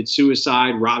and committed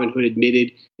suicide. Robinhood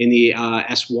admitted in the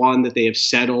S1 that they have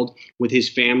settled with his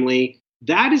family.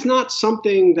 That is not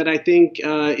something that I think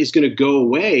is going to go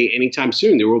away anytime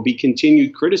soon. There will be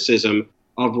continued criticism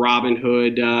of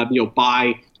Robinhood,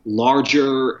 by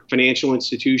larger financial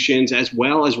institutions as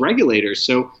well as regulators.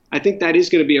 So I think that is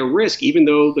going to be a risk, even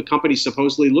though the company's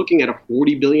supposedly looking at a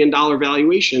 $40 billion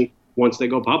valuation once they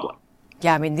go public.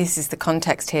 Yeah, I mean, this is the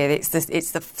context here. It's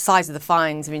the size of the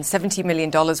fines. I mean, $70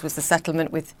 million was the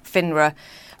settlement with FINRA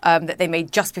that they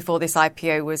made just before this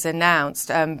IPO was announced.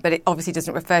 But it obviously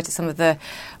doesn't refer to some of the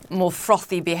more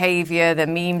frothy behaviour, the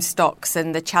meme stocks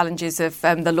and the challenges of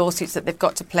the lawsuits that they've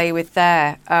got to play with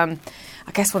there. I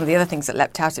guess one of the other things that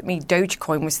leapt out at me,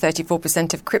 Dogecoin was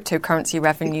 34% of cryptocurrency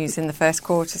revenues in the first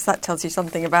quarter. So that tells you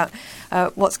something about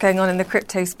what's going on in the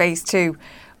crypto space too.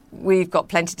 We've got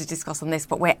plenty to discuss on this,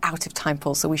 but we're out of time,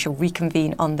 Paul, so we shall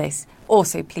reconvene on this.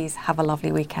 Also, please have a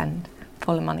lovely weekend.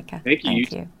 Paul and Monica,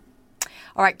 thank you.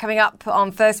 All right, coming up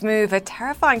on First Move, a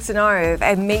terrifying scenario of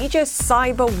a major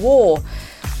cyber war.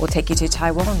 We'll take you to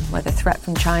Taiwan, where the threat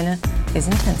from China is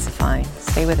intensifying.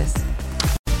 Stay with us.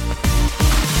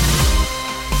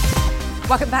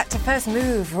 Welcome back to First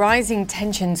Move. Rising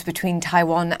tensions between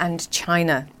Taiwan and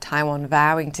China. Taiwan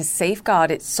vowing to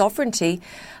safeguard its sovereignty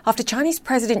after Chinese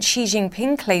President Xi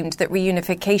Jinping claimed that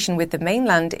reunification with the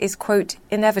mainland is, quote,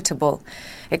 inevitable.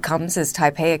 It comes as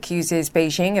Taipei accuses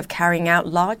Beijing of carrying out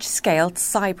large-scale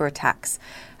cyber attacks,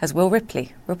 as Will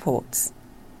Ripley reports.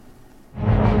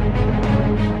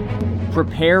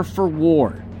 Prepare for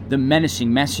war, the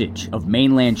menacing message of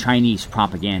mainland Chinese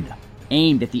propaganda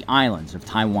aimed at the islands of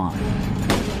Taiwan.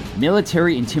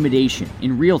 Military intimidation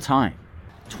in real time.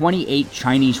 28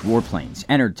 Chinese warplanes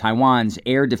entered Taiwan's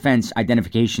air defense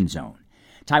identification zone.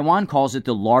 Taiwan calls it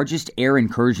the largest air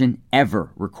incursion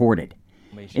ever recorded.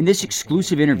 In this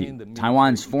exclusive interview,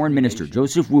 Taiwan's Foreign Minister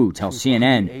Joseph Wu tells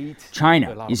CNN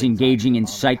China is engaging in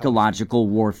psychological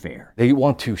warfare. They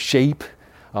want to shape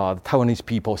the Taiwanese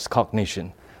people's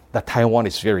cognition that Taiwan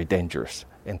is very dangerous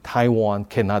and Taiwan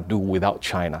cannot do without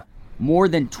China. More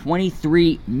than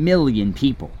 23 million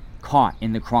people caught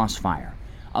in the crossfire.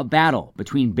 A battle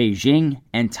between Beijing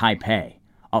and Taipei.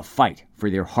 A fight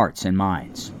for their hearts and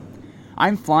minds.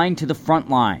 I'm flying to the front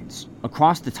lines,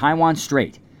 across the Taiwan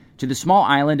Strait, to the small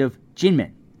island of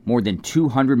Jinmen, more than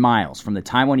 200 miles from the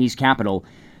Taiwanese capital,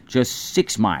 just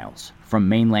 6 miles from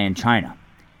mainland China.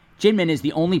 Jinmen is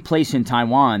the only place in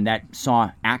Taiwan that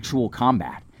saw actual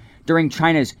combat. During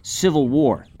China's Civil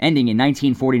War, ending in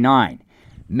 1949,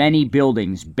 many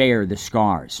buildings bear the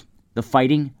scars. The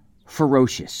fighting,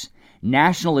 ferocious.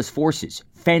 Nationalist forces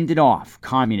fended off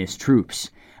communist troops,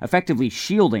 effectively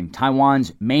shielding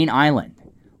Taiwan's main island,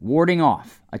 warding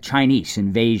off a Chinese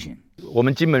invasion.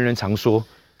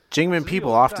 Jingmen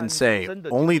people often say,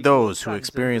 only those who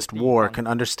experienced war can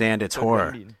understand its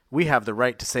horror. We have the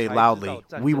right to say loudly,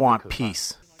 we want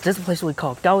peace. This place we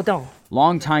call Gaodong.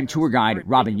 Longtime tour guide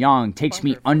Robin Yang takes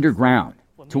me underground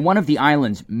to one of the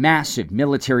island's massive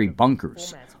military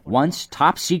bunkers, once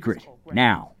top secret,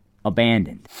 now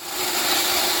abandoned.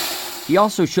 He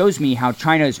also shows me how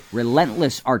China's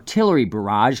relentless artillery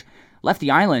barrage left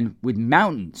the island with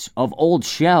mountains of old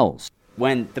shells.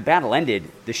 When the battle ended,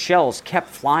 the shells kept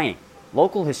flying.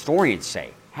 Local historians say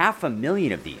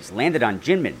 500,000 of these landed on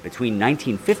Jinmen between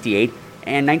 1958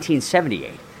 and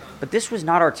 1978. But this was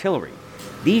not artillery.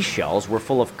 These shells were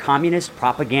full of communist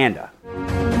propaganda.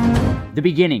 The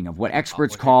beginning of what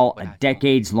experts call a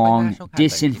decades-long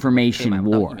disinformation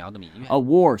war. A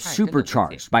war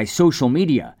supercharged by social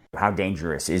media. How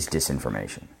dangerous is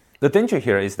disinformation? The danger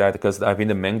here is that because I think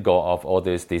the main goal of all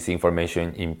this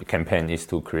disinformation campaign is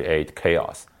to create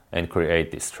chaos and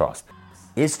create distrust.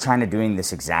 Is China doing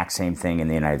this exact same thing in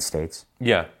the United States?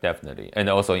 Yeah, definitely. And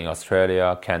also in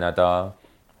Australia, Canada,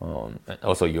 and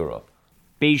also Europe.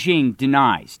 Beijing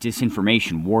denies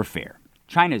disinformation warfare.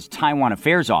 China's Taiwan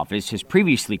Affairs Office has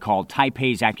previously called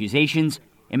Taipei's accusations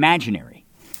imaginary.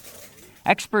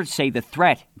 Experts say the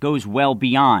threat goes well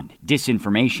beyond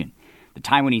disinformation. The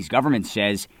Taiwanese government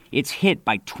says it's hit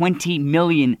by 20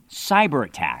 million cyber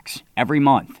attacks every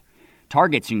month.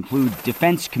 Targets include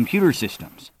defense computer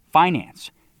systems,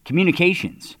 finance,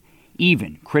 communications,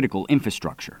 even critical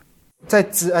infrastructure.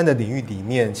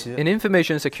 In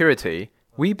information security,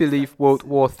 we believe World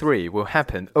War III will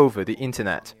happen over the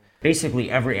internet. Basically,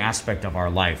 every aspect of our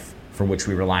life for which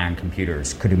we rely on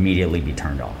computers could immediately be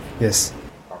turned off. Yes.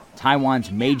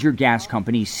 Taiwan's major gas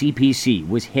company, CPC,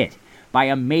 was hit by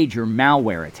a major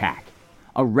malware attack.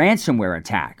 A ransomware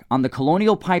attack on the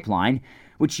Colonial Pipeline,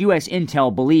 which U.S.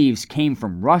 intel believes came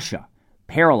from Russia,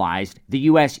 paralyzed the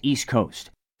U.S. East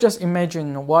Coast. Just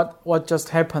imagine what just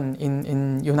happened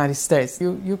in United States.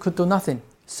 You could do nothing.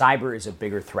 Cyber is a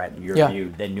bigger threat, in your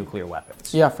view, than nuclear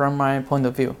weapons. Yeah, from my point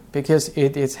of view, because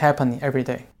it is happening every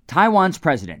day. Taiwan's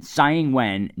president, Tsai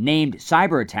Ing-wen, named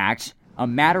cyber attacks a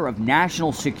matter of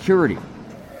national security.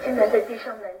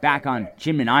 Back on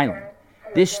Jinmen Island,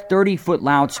 this 30-foot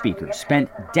loudspeaker spent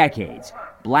decades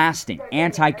blasting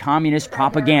anti-communist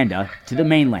propaganda to the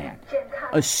mainland,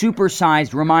 a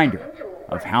supersized reminder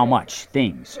of how much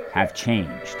things have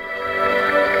changed.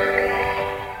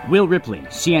 Will Ripley,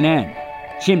 CNN,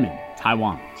 Jinmen,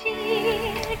 Taiwan.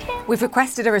 We've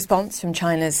requested a response from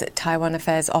China's Taiwan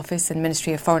Affairs Office and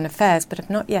Ministry of Foreign Affairs, but have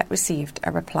not yet received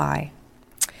a reply.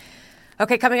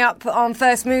 OK, coming up on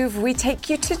First Move, we take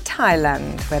you to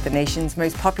Thailand, where the nation's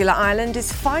most popular island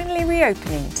is finally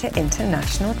reopening to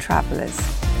international travellers.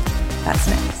 That's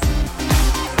next.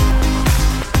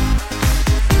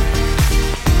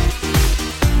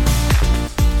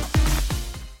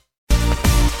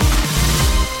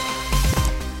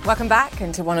 Welcome back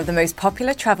into one of the most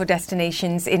popular travel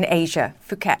destinations in Asia,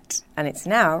 Phuket. And it's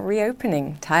now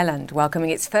reopening. Thailand welcoming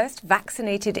its first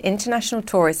vaccinated international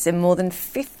tourists in more than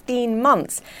 15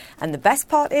 months. And the best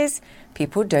part is,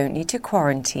 people don't need to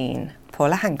quarantine.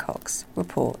 Paula Hancock's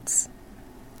reports.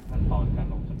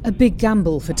 A big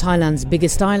gamble for Thailand's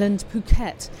biggest island,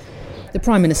 Phuket. The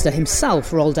Prime Minister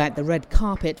himself rolled out the red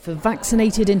carpet for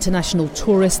vaccinated international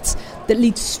tourists that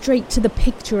leads straight to the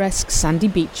picturesque sandy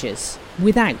beaches,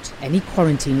 without any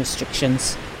quarantine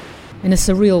restrictions. In a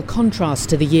surreal contrast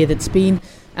to the year that's been,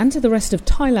 and to the rest of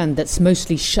Thailand that's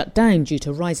mostly shut down due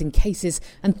to rising cases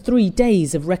and 3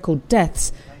 days of record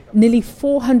deaths, nearly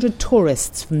 400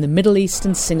 tourists from the Middle East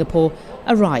and Singapore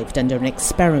arrived under an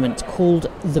experiment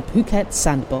called the Phuket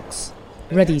Sandbox,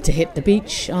 ready to hit the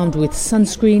beach armed with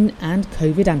sunscreen and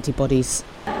COVID antibodies.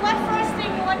 What first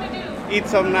thing you want to do? Eat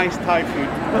some nice Thai food.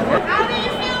 How do you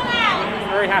feel now?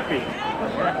 Very happy.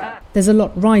 There's a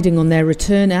lot riding on their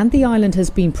return, and the island has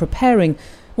been preparing.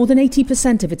 More than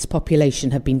 80% of its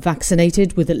population have been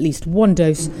vaccinated with at least one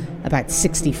dose. About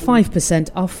 65%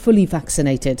 are fully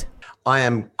vaccinated. I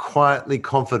am quietly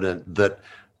confident that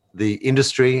the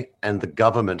industry and the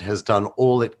government has done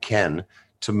all it can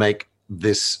to make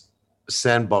this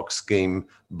sandbox scheme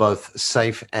both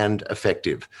safe and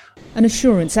effective. An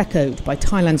assurance echoed by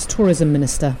Thailand's tourism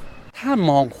minister.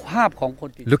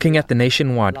 Looking at the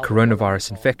nationwide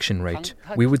coronavirus infection rate,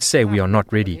 we would say we are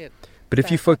not ready. But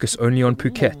if you focus only on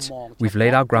Phuket, we've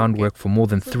laid our groundwork for more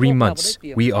than 3 months.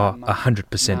 We are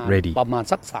 100% ready.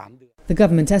 The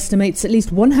government estimates at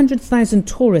least 100,000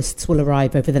 tourists will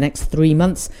arrive over the next 3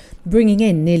 months, bringing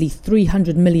in nearly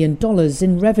 $300 million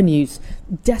in revenues,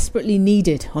 desperately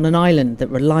needed on an island that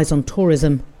relies on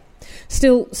tourism.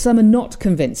 Still, some are not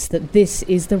convinced that this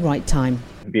is the right time.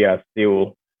 We are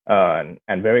still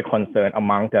and very concerned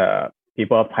among the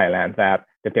people of Thailand that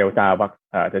the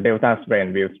Delta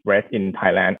strain will spread in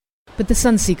Thailand. But the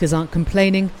Sunseekers aren't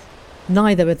complaining.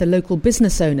 Neither are the local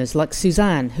business owners like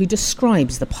Suzanne, who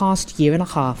describes the past year and a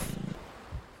half.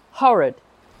 Horrid.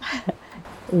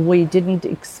 We didn't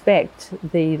expect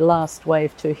the last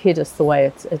wave to hit us the way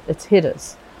it's hit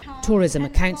us. Tourism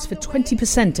accounts for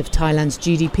 20% of Thailand's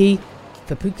GDP.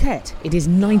 For Phuket, it is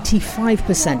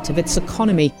 95% of its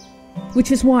economy.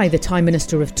 Which is why the Thai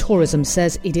Minister of Tourism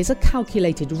says it is a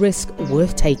calculated risk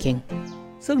worth taking.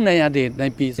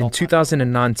 In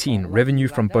 2019, revenue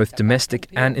from both domestic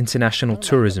and international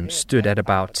tourism stood at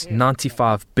about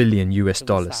 $95 billion US.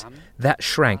 That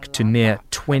shrank to near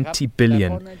 $20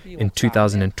 billion in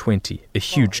 2020, a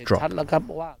huge drop.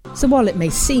 So while it may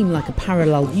seem like a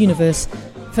parallel universe,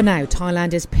 for now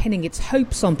Thailand is pinning its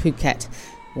hopes on Phuket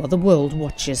while the world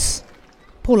watches.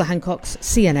 Paula Hancock's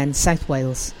CNN South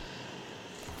Wales.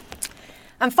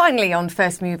 And finally, on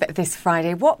First Move this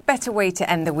Friday, what better way to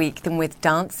end the week than with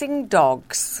dancing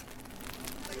dogs?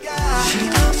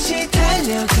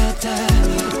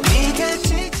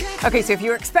 Okay, so if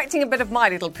you're expecting a bit of My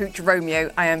Little Pooch Romeo,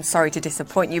 I am sorry to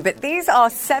disappoint you, but these are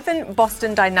 7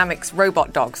 Boston Dynamics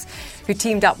robot dogs who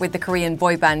teamed up with the Korean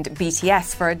boy band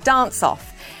BTS for a dance-off.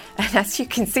 And as you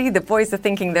can see, the boys are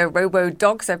thinking their robo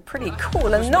dogs are pretty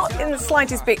cool and not in the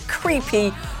slightest bit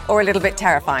creepy or a little bit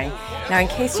terrifying. Now, in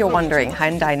case you're wondering,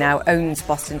 Hyundai now owns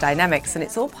Boston Dynamics, and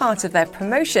it's all part of their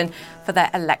promotion for their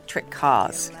electric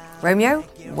cars. Romeo,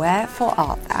 wherefore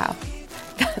art thou?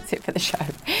 That's it for the show.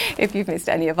 If you've missed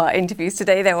any of our interviews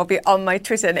today, they will be on my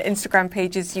Twitter and Instagram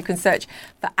pages. You can search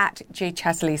for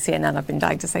 @JChatterleyCNN. I've been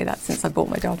dying to say that since I bought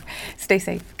my dog. Stay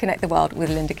safe. Connect the world with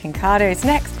Linda Kincardo. It's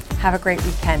next. Have a great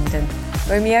weekend. And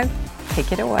Romeo,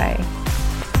 take it away.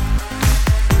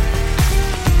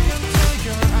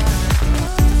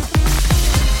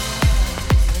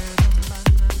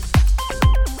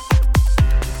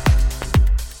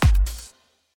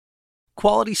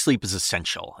 Quality sleep is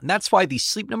essential, and that's why the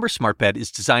Sleep Number Smart Bed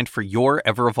is designed for your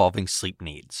ever-evolving sleep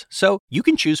needs. So you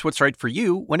can choose what's right for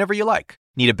you whenever you like.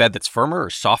 Need a bed that's firmer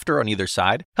or softer on either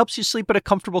side? Helps you sleep at a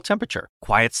comfortable temperature.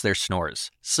 Quiets their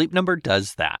snores. Sleep Number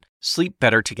does that. Sleep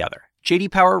better together. J.D.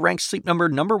 Power ranks Sleep Number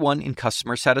 #1 in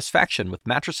customer satisfaction with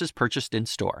mattresses purchased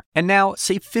in-store. And now,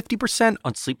 save 50%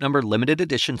 on Sleep Number Limited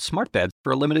Edition Smart Beds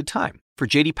for a limited time. For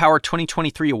J.D. Power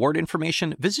 2023 award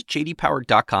information, visit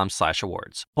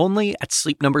jdpower.com/awards. Only at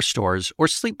Sleep Number stores or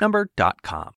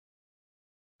sleepnumber.com.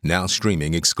 Now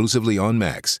streaming exclusively on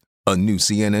Max, a new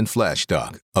CNN flash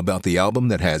doc about the album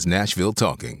that has Nashville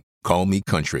talking, Call Me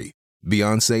Country.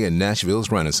 Beyoncé and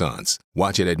Nashville's Renaissance.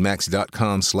 Watch it at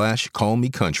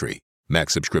max.com/callmecountry.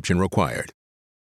 Max subscription required.